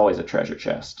chest is always a treasure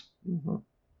chest. Mm-hmm.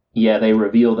 Yeah, they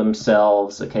reveal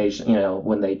themselves occasionally,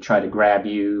 when they try to grab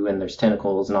you, and there's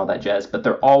tentacles and all that jazz, but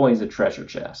they're always a treasure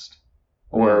chest.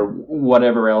 Or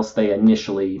whatever else they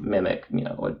initially mimic.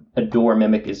 A door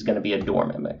mimic is going to be a door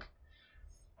mimic.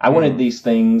 I wanted these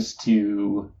things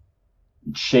to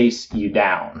chase you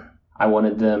down. I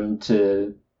wanted them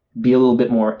to be a little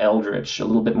bit more eldritch, a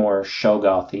little bit more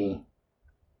Shoggoth-y.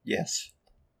 Yes.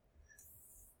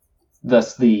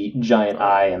 Thus the giant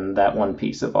eye and that one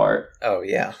piece of art. Oh,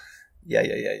 yeah.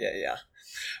 Yeah.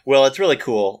 Well, it's really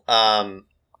cool. I'm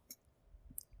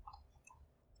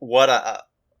going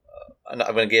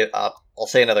to give... I'll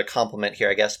say another compliment here,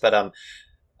 I guess, but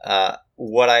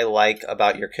what I like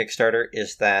about your Kickstarter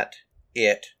is that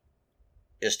it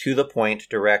is to the point,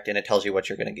 direct, and it tells you what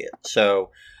you're going to get. So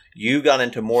you got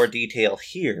into more detail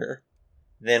here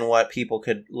than what people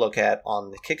could look at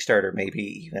on the Kickstarter, maybe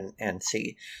even, and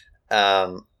see.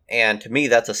 And to me,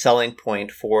 that's a selling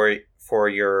point for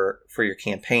your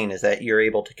campaign, is that you're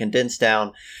able to condense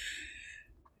down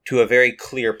to a very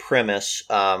clear premise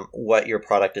what your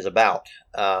product is about.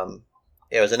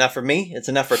 It was enough for me. It's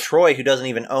enough for Troy, who doesn't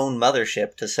even own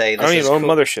Mothership, to say this. I don't even own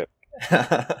Mothership.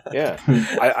 Yeah,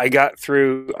 I got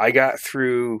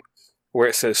through where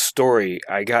it says story.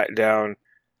 I got down.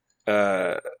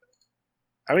 I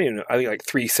don't even know. I think like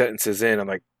 3 sentences in, I'm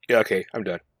like, yeah, okay, I'm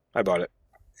done. I bought it.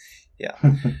 Yeah.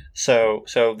 So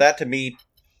that to me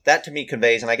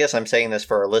conveys, and I guess I'm saying this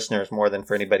for our listeners more than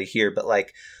for anybody here, but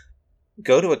like,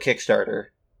 go to a Kickstarter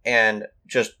and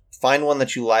just find one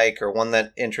that you like or one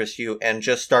that interests you, and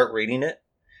just start reading it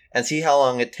and see how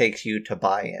long it takes you to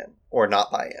buy in or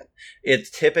not buy in. It's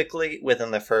typically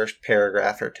within the first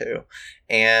paragraph or two.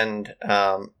 And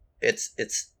it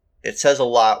says a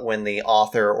lot when the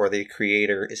author or the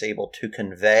creator is able to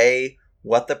convey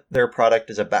what their product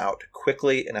is about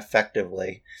quickly and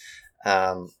effectively.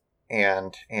 And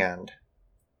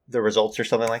the results are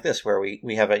something like this, where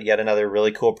we have yet another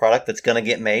really cool product that's going to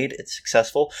get made. It's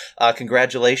successful.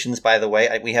 Congratulations, by the way.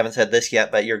 We haven't said this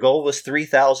yet, but your goal was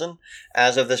 3,000.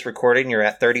 As of this recording, you're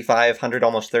at 3,500,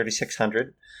 almost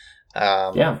 3,600.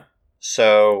 Yeah.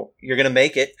 So you're going to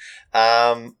make it.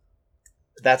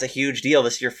 That's a huge deal.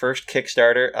 This is your first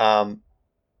Kickstarter.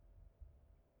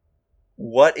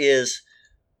 What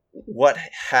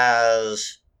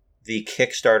has the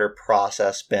Kickstarter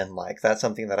process been like? That's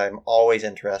something that I'm always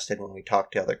interested in when we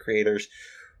talk to other creators.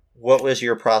 What was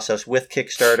your process with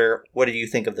Kickstarter? What did you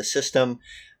think of the system?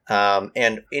 What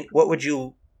would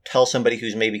you tell somebody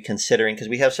who's maybe considering, because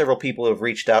we have several people who have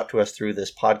reached out to us through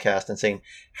this podcast and saying,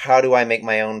 how do I make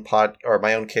my own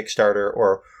my own Kickstarter,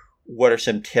 or what are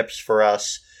some tips for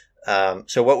us?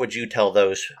 So what would you tell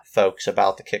those folks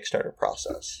about the Kickstarter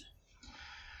process?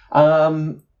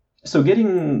 So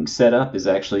getting set up is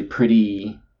actually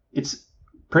pretty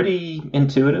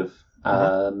intuitive.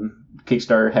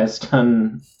 Kickstarter has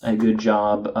done a good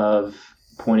job of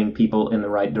pointing people in the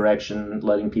right direction,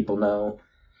 letting people know.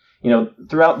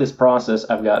 Throughout this process,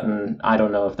 I've gotten, I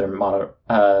don't know if they're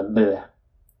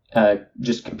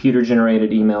just computer-generated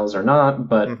emails or not,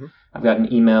 but I've gotten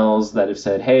emails that have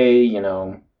said, hey,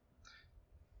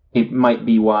 it might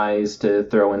be wise to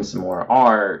throw in some more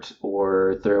art,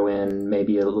 or throw in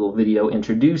maybe a little video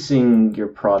introducing your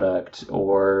product,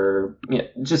 or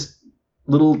just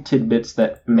little tidbits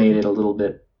that made it a little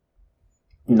bit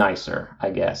nicer, I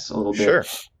guess, a little bit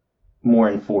more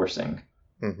enforcing.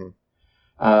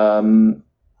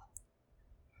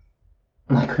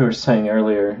 Like we were saying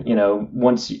earlier,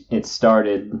 once it's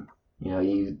started,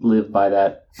 you live by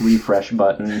that refresh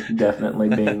button, definitely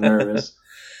being nervous.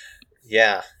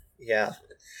 Yeah.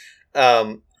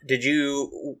 Did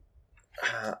you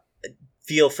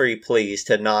feel free, please,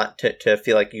 to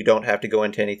feel like you don't have to go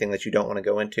into anything that you don't want to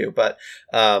go into, but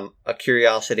a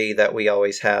curiosity that we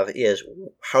always have is,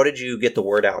 how did you get the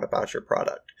word out about your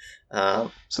product?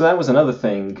 So that was another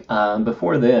thing.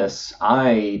 Before this,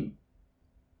 I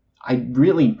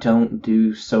really don't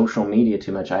do social media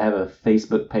too much. I have a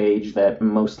Facebook page that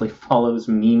mostly follows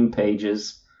meme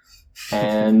pages,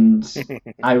 and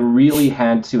I really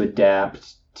had to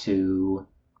adapt to...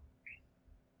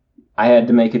 I had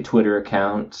to make a Twitter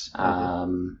account. I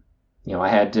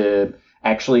had to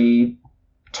actually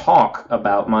talk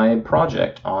about my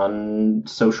project on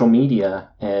social media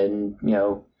and,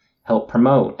 help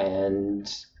promote. And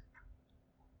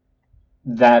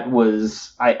that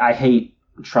was... I hate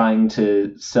trying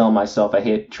to sell myself. I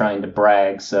hate trying to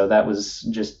brag. So that was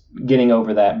just... getting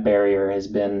over that barrier has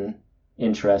been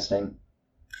interesting.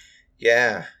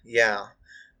 Yeah.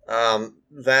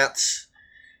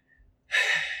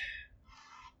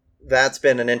 That's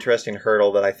been an interesting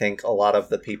hurdle that I think a lot of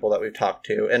the people that we've talked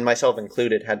to, and myself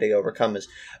included, had to overcome.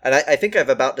 And I think I've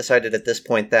about decided at this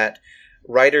point that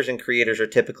writers and creators are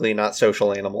typically not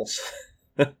social animals.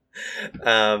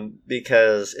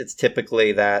 Because it's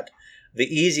typically that the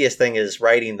easiest thing is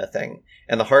writing the thing,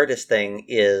 and the hardest thing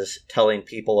is telling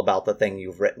people about the thing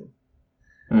you've written.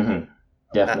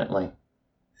 Definitely.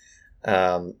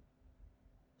 But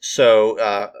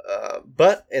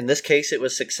in this case, it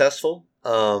was successful.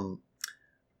 I'm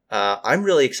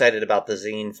really excited about the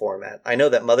zine format. I know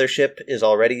that Mothership is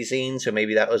already zine, so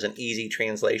maybe that was an easy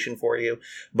translation for you.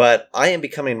 But I am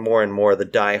becoming more and more the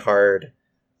diehard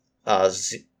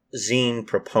zine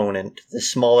proponent. The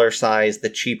smaller size, the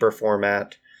cheaper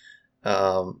format,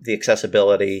 the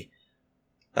accessibility.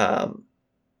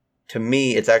 To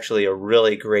me, it's actually a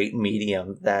really great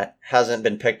medium that hasn't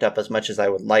been picked up as much as I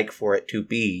would like for it to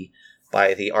be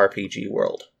by the RPG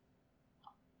world.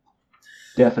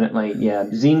 Definitely, yeah.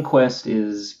 Zine Quest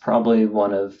is probably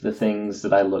one of the things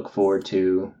that I look forward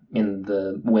to in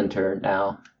the winter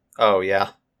now. Oh,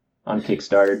 yeah. On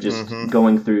Kickstarter, just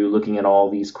going through, looking at all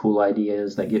these cool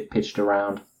ideas that get pitched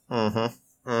around.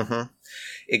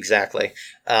 Exactly.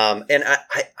 And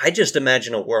I just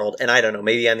imagine a world, and I don't know,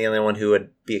 maybe I'm the only one who would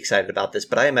be excited about this,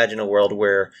 but I imagine a world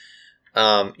where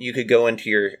you could go into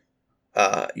your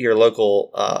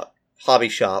local hobby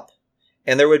shop,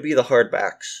 and there would be the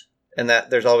hardbacks, and that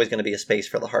there's always going to be a space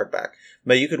for the hardback.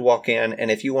 But you could walk in, and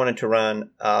if you wanted to run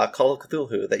Call of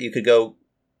Cthulhu, that you could go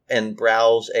and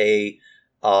browse a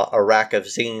rack of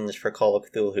zines for Call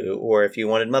of Cthulhu, or if you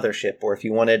wanted Mothership, or if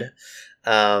you wanted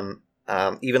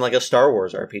even like a Star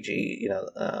Wars RPG,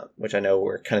 which I know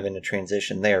we're kind of in a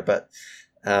transition there, but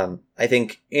I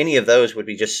think any of those would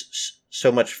be just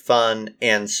so much fun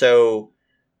and so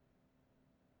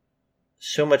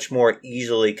much more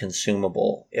easily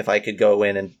consumable if I could go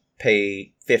in and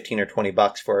pay $15 or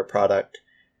 $20 for a product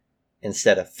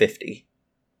instead of $50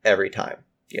 every time,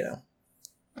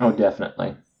 Oh,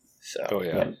 definitely. So, oh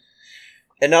yeah.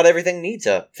 And not everything needs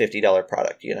a $50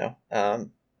 product, I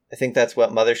think that's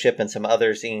what Mothership and some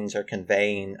other zines are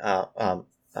conveying,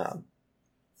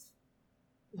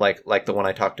 like the one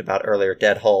I talked about earlier,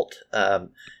 Dead Halt.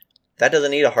 that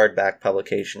doesn't need a hardback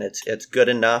publication. It's good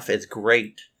enough. It's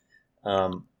great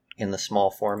in the small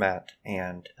format,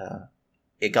 and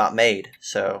it got made.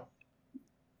 So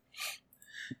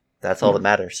that's all that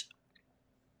matters.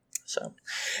 So,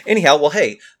 anyhow, well,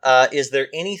 hey, is there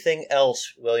anything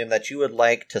else, William, that you would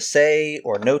like to say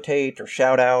or notate or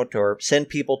shout out or send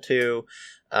people to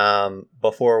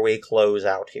before we close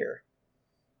out here?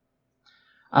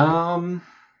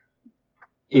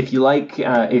 If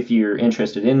you're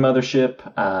interested in Mothership,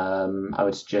 I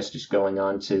would suggest just going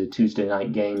on to Tuesday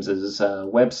Night Games'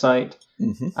 website.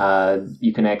 Mm-hmm.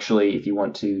 You can actually, if you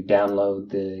want to download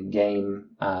the game,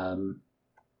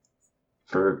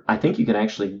 I think you can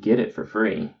actually get it for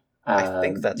free. I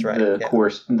think that's right.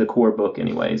 The core book,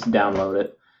 anyways. Download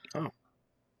it. Oh.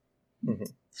 Mm-hmm.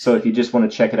 So if you just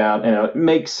want to check it out, it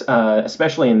makes,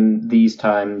 especially in these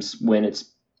times when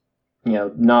it's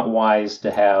not wise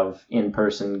to have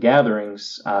in-person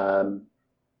gatherings,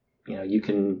 you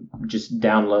can just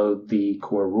download the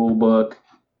core rule book,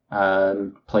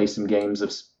 play some games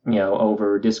of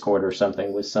over Discord or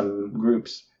something with some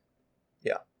groups.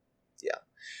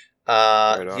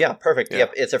 Yeah, perfect. Yeah.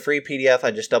 Yep, it's a free PDF.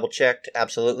 I just double checked.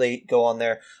 Absolutely, go on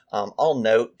there. I'll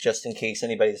note, just in case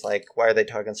anybody's like, why are they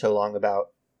talking so long about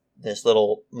this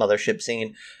little Mothership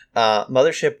scene?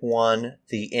 Mothership won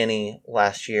the ENnie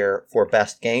last year for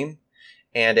best game,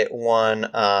 and it won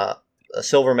a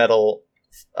silver medal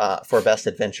for best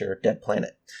adventure, Dead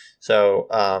Planet. So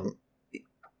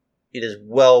it is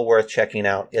well worth checking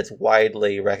out. It's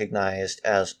widely recognized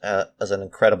as an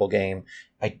incredible game.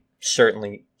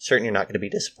 Certainly you're not going to be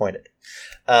disappointed.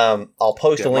 I'll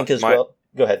post a link as well.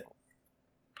 Go ahead.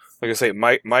 Like I say,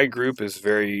 my group is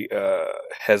very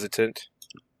hesitant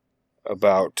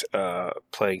about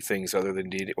playing things other than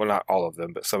D&D. Well, not all of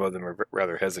them, but some of them are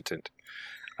rather hesitant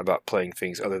about playing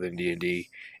things other than D&D.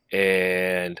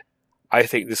 And I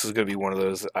think this is going to be one of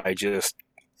those I just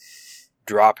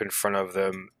drop in front of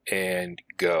them and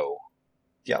go.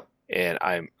 Yep. And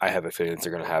I have a feeling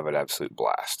they're going to have an absolute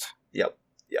blast. Yep.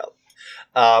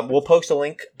 We'll post a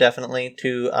link, definitely,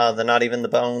 to the Not Even the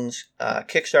Bones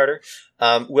Kickstarter.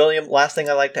 William, last thing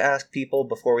I like to ask people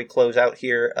before we close out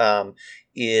here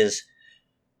is,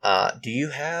 do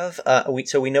you have...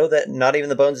 so we know that Not Even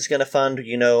the Bones is going to fund,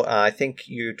 I think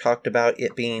you talked about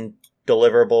it being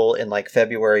deliverable in like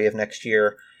February of next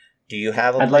year. Do you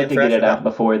have a plan? I'd like to get it out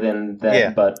before then,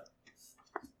 but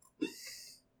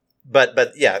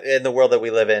yeah, in the world that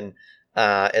we live in,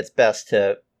 it's best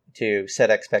to set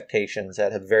expectations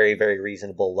at a very, very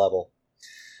reasonable level.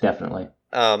 Definitely.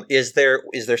 Is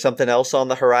there something else on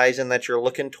the horizon that you're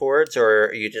looking towards, or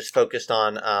are you just focused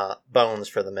on Bones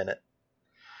for the minute?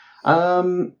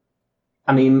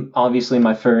 Obviously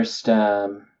my first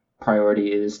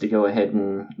priority is to go ahead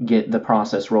and get the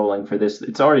process rolling for this.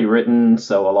 It's already written,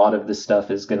 so a lot of this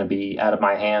stuff is going to be out of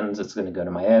my hands. It's going to go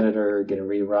to my editor, get a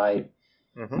rewrite,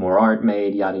 more art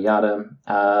made, yada yada.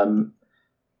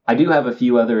 I do have a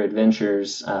few other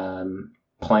adventures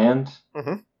planned.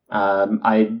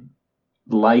 I'd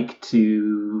like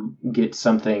to get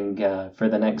something for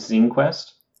the next Zine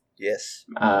Quest. Yes.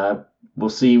 We'll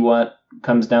see what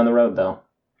comes down the road, though.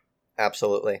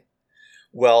 Absolutely.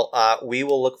 Well, we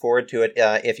will look forward to it.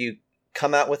 If you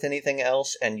come out with anything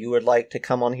else and you would like to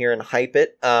come on here and hype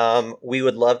it, we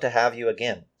would love to have you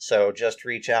again. So just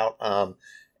reach out,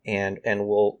 and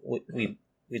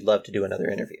we'd love to do another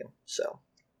interview. So.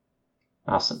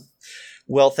 Awesome.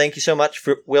 Well, thank you so much,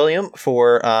 William,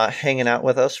 for hanging out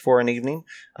with us for an evening.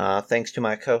 Thanks to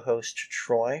my co-host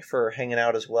Troy for hanging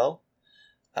out as well.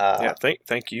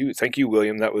 Thank you,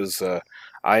 William. That was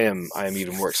I am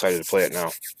even more excited to play it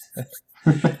now.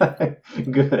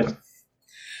 Good.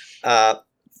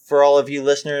 For all of you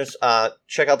listeners,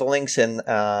 check out the links in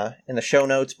the show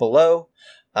notes below.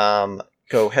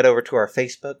 Go head over to our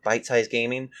Facebook, Bite Size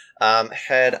Gaming.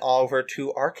 Head over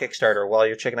to our Kickstarter while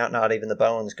you're checking out Not Even the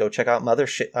Bones. Go check out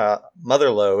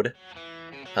Motherload.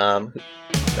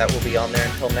 That will be on there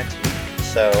until next week.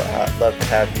 So I'd love to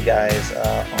have you guys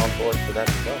on board for that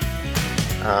as well.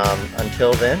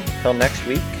 Until then, until next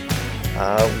week,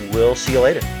 we'll see you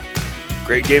later.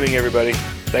 Great gaming, everybody.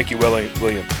 Thank you, William.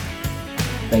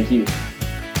 Thank you.